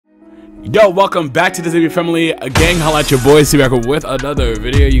Yo, welcome back to the Zibby family. Gang, holla at your boys. See back with another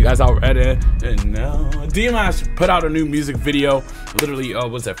video. You guys already know. Dimash put out a new music video. Literally,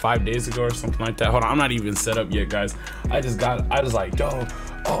 was that 5 days ago or something like that? Hold on, I'm not even set up yet, guys. I was like, yo,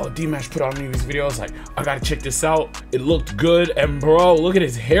 Dimash put out a new music video. I was like, I gotta check this out. It looked good, and bro, look at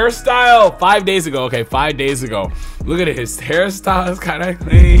his hairstyle. 5 days ago, okay, 5 days ago. Look at it, his hairstyle is kind of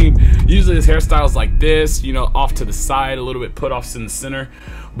clean. Usually his hairstyle is like this, you know, off to the side, a little bit put off in the center.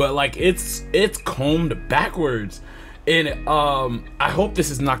 But like it's combed backwards, and I hope this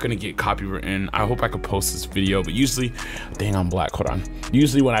is not gonna get copywritten. I hope I could post this video, but usually, dang, I'm black, hold on.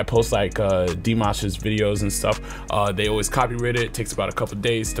 Usually when I post like Dimash's videos and stuff, they always copyright it. It takes about a couple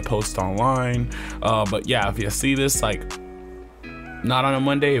days to post online, but yeah, if you see this, like, not on a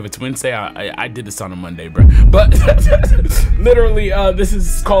Monday, if it's Wednesday, I did this on a Monday, bro. But literally, this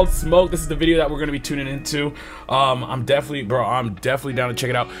is called Smoke. This is the video that we're gonna be tuning into. I'm definitely down to check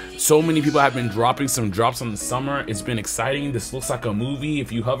it out. So many people have been dropping some drops on the summer. It's been exciting. This looks like a movie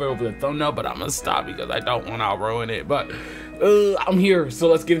if you hover over the thumbnail, but I'm gonna stop because I don't want to ruin it. But I'm here, so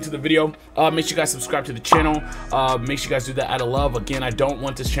let's get into the video. Make sure you guys subscribe to the channel. Make sure you guys do that out of love. Again, I don't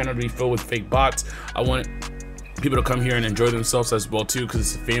want this channel to be filled with fake bots. I want people to come here and enjoy themselves as well too, because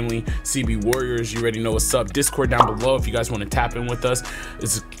it's a family. CB Warriors, you already know what's up. Discord down below if you guys want to tap in with us.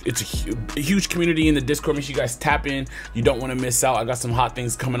 It's a huge community in the Discord. Make sure you guys tap in. You don't want to miss out. I got some hot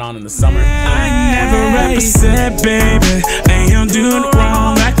things coming on in the summer. I never ever said, baby, I am doing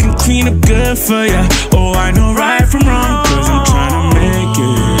wrong. I can clean up good for ya. Oh, I know right from wrong, cause I'm trying to make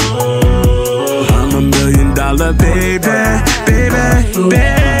it. I'm $1 million baby.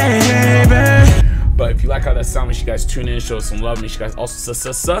 But if you like how that sounds, make sure you guys tune in, show us some love. Make sure you guys also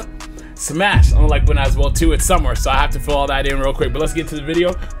smash on the like button as well too. It's summer, so I have to fill all that in real quick. But let's get to the video.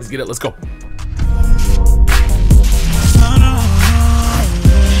 Let's get it. Let's go.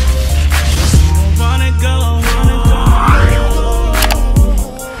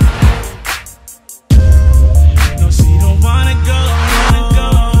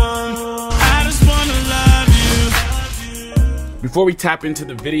 Before we tap into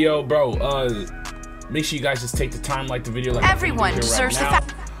the video, bro, make sure you guys just take the time, like the video, like everyone deserves the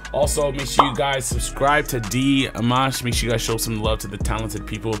fact. Also, make sure you guys subscribe to Dimash. Make sure you guys show some love to the talented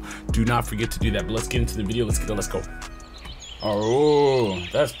people. Do not forget to do that. But let's get into the video. Let's go. Oh,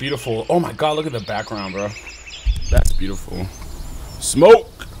 that's beautiful. Oh my God, look at the background, bro. That's beautiful.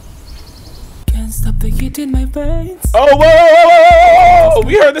 Smoke. Can't stop the heat in my veins. Oh, whoa.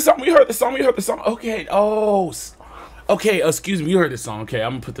 We heard the song. Okay. Oh. Okay, excuse me, you heard this song. Okay,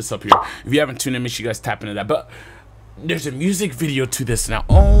 I'm gonna put this up here. If you haven't tuned in, make sure you guys tap into that. But there's a music video to this now.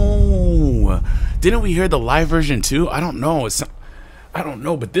 Oh, didn't we hear the live version too? I don't know. I don't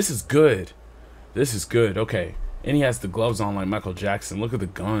know, but this is good. This is good. Okay, and he has the gloves on like Michael Jackson. Look at the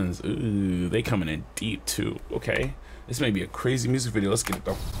guns. Ooh, they coming in deep too. Okay, this may be a crazy music video. Let's get it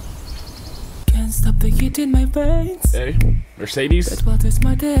though. Can't stop the heat in my veins. Hey, Mercedes. That what is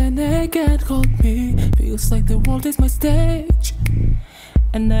my DNA can't hold me. Feels like the world is my stage,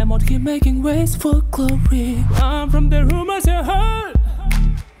 and I'm out here making ways for glory. I'm from the rumors you heard.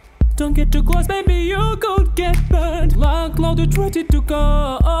 Don't get too close, baby, you could get burned. Like loaded, ready to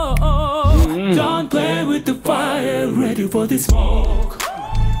go. Don't play with the fire, ready for the smoke.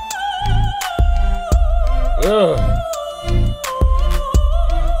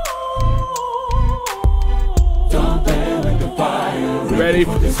 Ready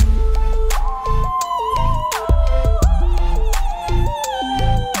for this?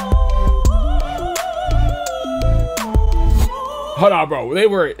 Hold on, bro. They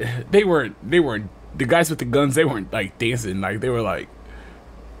weren't the guys with the guns. They weren't like dancing. Like they were like,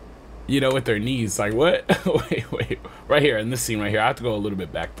 you know, with their knees. Like what? wait. Right here in this scene right here. I have to go a little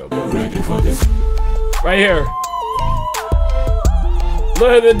bit back though. Right here.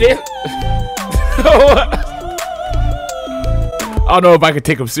 Look at the dance. I don't know if I could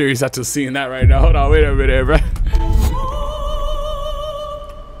take him serious after seeing that right now. Hold on, wait a minute, bro.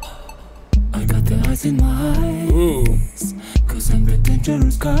 I got the eyes in my eyes. Cause I'm the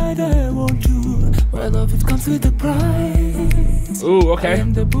dangerous guy that I want you. My love, it comes with a price. Ooh, okay. I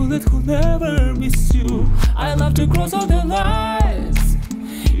am the bullet who'll never miss you. I love to cross all the lines.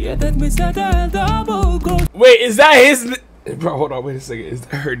 Yeah, that means that I'll double go. Wait, is that his? Bro, hold on, wait a second. Is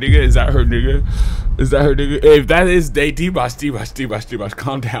that her nigga? Is that her nigga? Is that her nigga? If that is Dimash,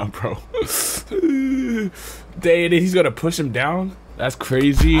 calm down, bro. He's gonna push him down? That's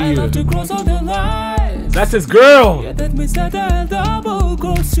crazy. I love to cross all the lines. That's his girl. Yeah, that means that I'll double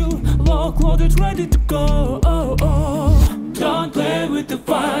cross you. Lock loaded, ready to go. Don't play with the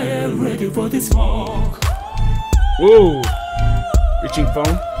fire, ready for the smoke. Woo. Reaching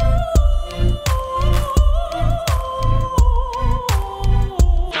phone.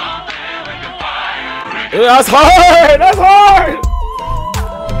 That's hard! That's hard!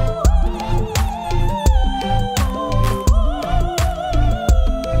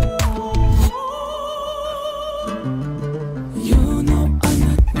 You know I'm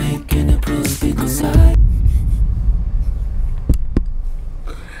not making a bruise because I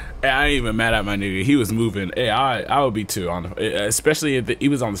ain't even mad at my nigga. He was moving. Hey, I would be too, on especially if he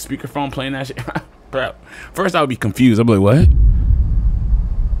was on the speakerphone playing that shit. Bro, first I would be confused. I'm like, what?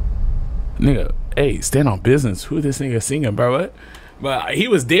 Nigga, hey, stand on business. Who this nigga singing, bro? What? But he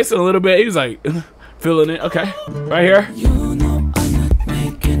was dancing a little bit. He was like feeling it. Okay, right here. You know I'm not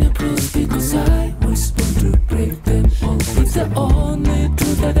making a bruise because I was born to break them all. It's the only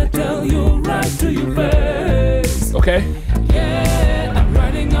truth that I tell you right to your face. Okay. Yeah, I'm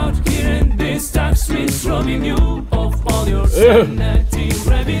riding out here in these dark streets, robbing you of all your sanity,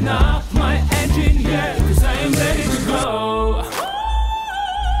 revving up my engine, yeah, cause I am ready to go.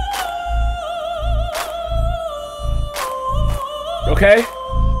 Okay.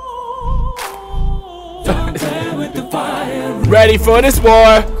 Don't play with the fire. Ready for this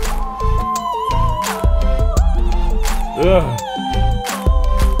war.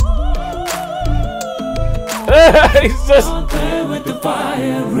 He's just. Don't play with the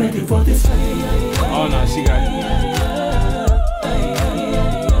fire. Ready for this. Oh no, she got it.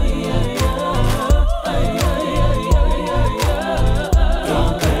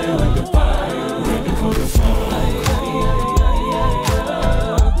 Don't play with the fire. Ready for the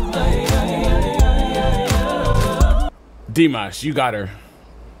Dimash, you got her.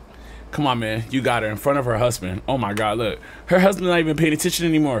 Come on, man. You got her in front of her husband. Oh my God, look. Her husband's not even paying attention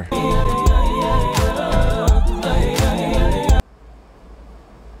anymore.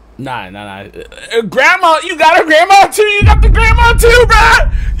 Nah. Grandma, you got her grandma too. You got the grandma too,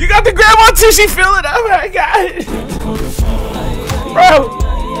 bro. You got the grandma too. She feeling it. Oh my God.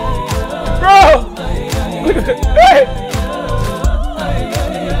 Bro. Look at that. Hey.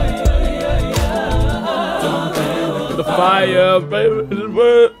 The fire, baby.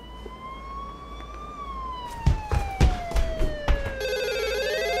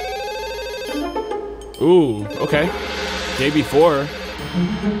 Ooh, okay. Day before.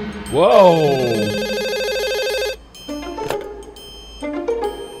 Whoa.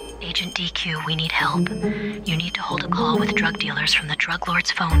 Agent DQ, we need help. You need to hold a call with drug dealers from the drug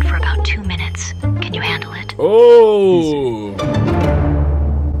lord's phone for about 2 minutes. Can you handle it? Oh.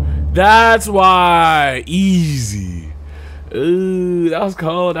 That's why. Easy. Ooh, that was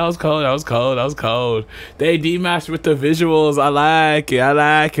cold. They demashed with the visuals. I like it a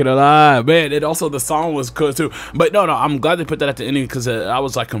lot, man. And also the song was cool too. But no, I'm glad they put that at the ending because I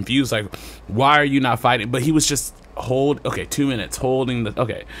was like confused, like, why are you not fighting? But he was just okay, 2 minutes holding the.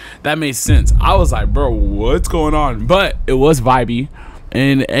 Okay, that made sense. I was like, bro, what's going on? But it was vibey.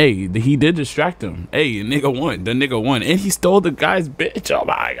 And hey, he did distract him. Hey, the nigga won, and he stole the guy's bitch. Oh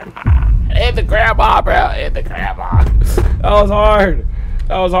my God, hit the grandma, bro, hit the grandma. That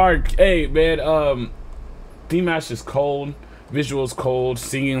was hard. Hey, man, Dimash is cold, visuals cold,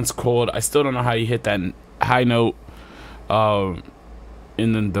 singing's cold. I still don't know how you hit that high note,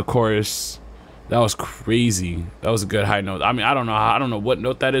 in the chorus. That was crazy. That was a good high note. I mean, I don't know what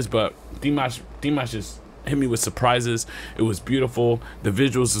note that is, but Dimash just hit me with surprises. It was beautiful. The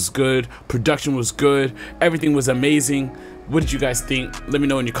visuals was good. Production was good. Everything was amazing. What did you guys think? Let me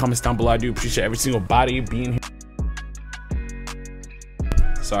know in your comments down below. I do appreciate every single body being here.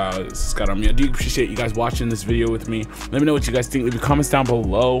 Sorry, Scott. I do appreciate you guys watching this video with me. Let me know what you guys think. Leave your comments down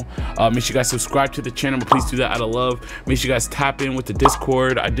below. Make sure you guys subscribe to the channel, but please do that out of love. Make sure you guys tap in with the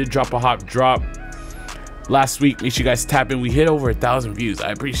Discord. I did drop a hot drop last week. Make sure you guys tap in. We hit over 1,000 views.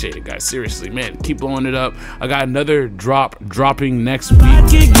 I appreciate it, guys. Seriously, man, keep blowing it up. I got another dropping next week.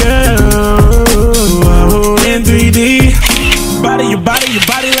 in 3D. Your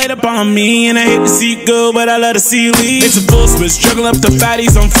body laid up on me, and I hate to see it go, but I love to see you leave. It's a full switch, juggling up the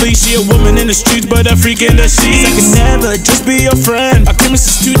fatties on fleek. She a woman in the streets, but a freak in the sheets. I can never just be your friend. Our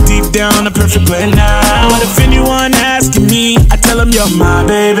chemistry's too deep down, a perfect blend now. But if anyone asking me, I tell them you're my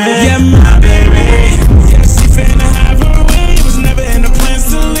baby. Yeah, my baby. Yeah, she finna have her way. It was never in the plans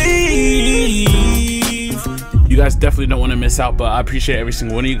to leave. You guys definitely don't want to miss out, but I appreciate every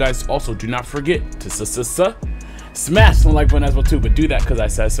single one of you guys. Also, do not forget to smash the like button as well too, but do that because I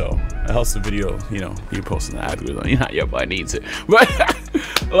said so. It helps the video, you know, you're posting the algorithm. Your boy needs it. But I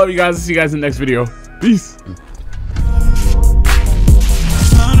love you guys. See you guys in the next video. Peace.